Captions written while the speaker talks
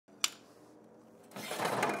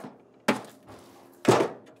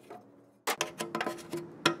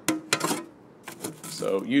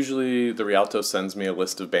So usually the Rialto sends me a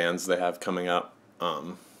list of bands they have coming up.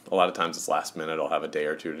 A lot of times it's last minute. I'll have a day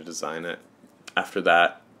or two to design it. After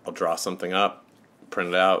that, I'll draw something up, print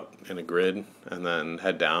it out in a grid, and then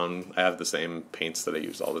head down. I have the same paints that I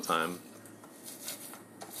use all the time.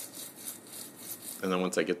 And then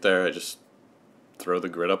once I get there, I just throw the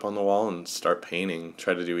grid up on the wall and start painting.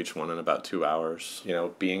 Try to do each one in about 2 hours. You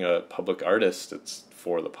know, being a public artist, it's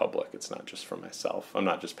for the public. It's not just for myself. I'm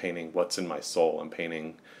not just painting what's in my soul. I'm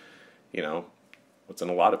painting, you know, what's in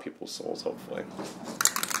a lot of people's souls, hopefully.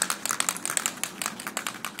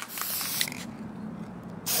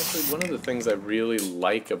 Actually, one of the things I really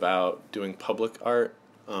like about doing public art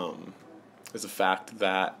is the fact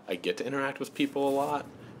that I get to interact with people a lot.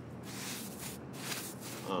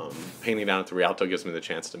 Painting down at the Rialto gives me the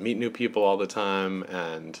chance to meet new people all the time,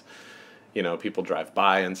 and you know, people drive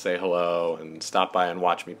by and say hello and stop by and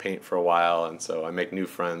watch me paint for a while, and so I make new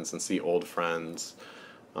friends and see old friends,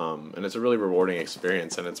 and it's a really rewarding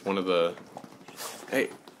experience. And it's one of the come here.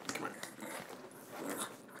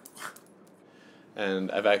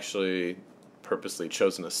 And I've actually purposely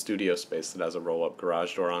chosen a studio space that has a roll-up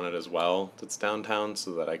garage door on it as well, that's downtown,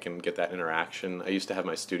 so that I can get that interaction. I used to have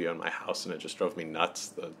my studio in my house, and it just drove me nuts,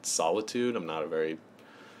 the solitude. I'm not a very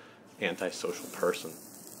antisocial person.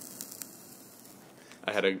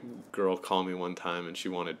 I had a girl call me one time, and she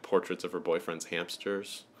wanted portraits of her boyfriend's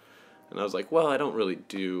hamsters, and I was like, well, I don't really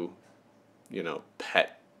do, you know,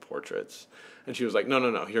 pet portraits. And she was like,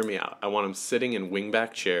 no, hear me out. I want them sitting in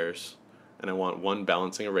wingback chairs, and I want one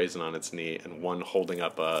balancing a raisin on its knee and one holding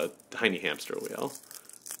up a tiny hamster wheel.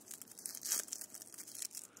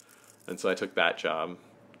 And so I took that job.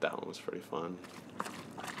 That one was pretty fun.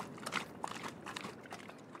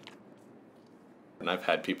 And I've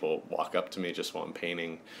had people walk up to me just while I'm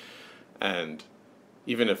painting, and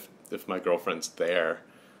even if my girlfriend's there,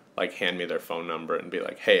 like hand me their phone number and be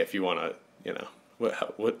like, hey, if you want to, you know,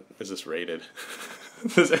 what is this rated?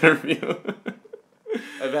 This interview?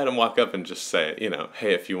 I've had them walk up and just say, you know,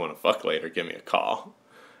 hey, if you want to fuck later, give me a call.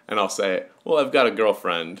 And I'll say, well, I've got a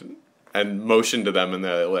girlfriend, and motion to them, and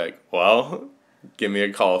they're like, well, give me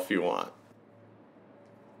a call if you want.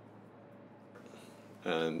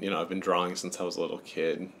 And, you know, I've been drawing since I was a little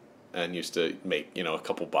kid, and used to make, you know, a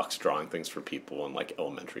couple bucks drawing things for people in, like,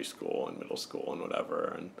 elementary school and middle school and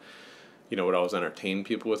whatever. And, you know, would always entertain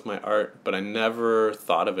people with my art, but I never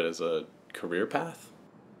thought of it as a career path.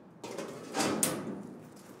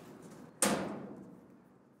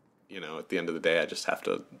 You know, at the end of the day, I just have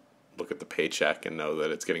to look at the paycheck and know that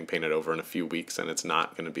it's getting painted over in a few weeks, and it's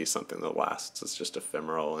not going to be something that lasts. It's just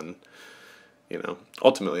ephemeral, and, you know,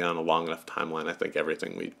 ultimately on a long enough timeline, I think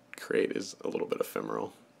everything we create is a little bit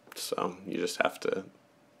ephemeral. So you just have to,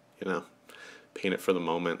 you know, paint it for the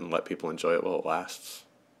moment and let people enjoy it while it lasts.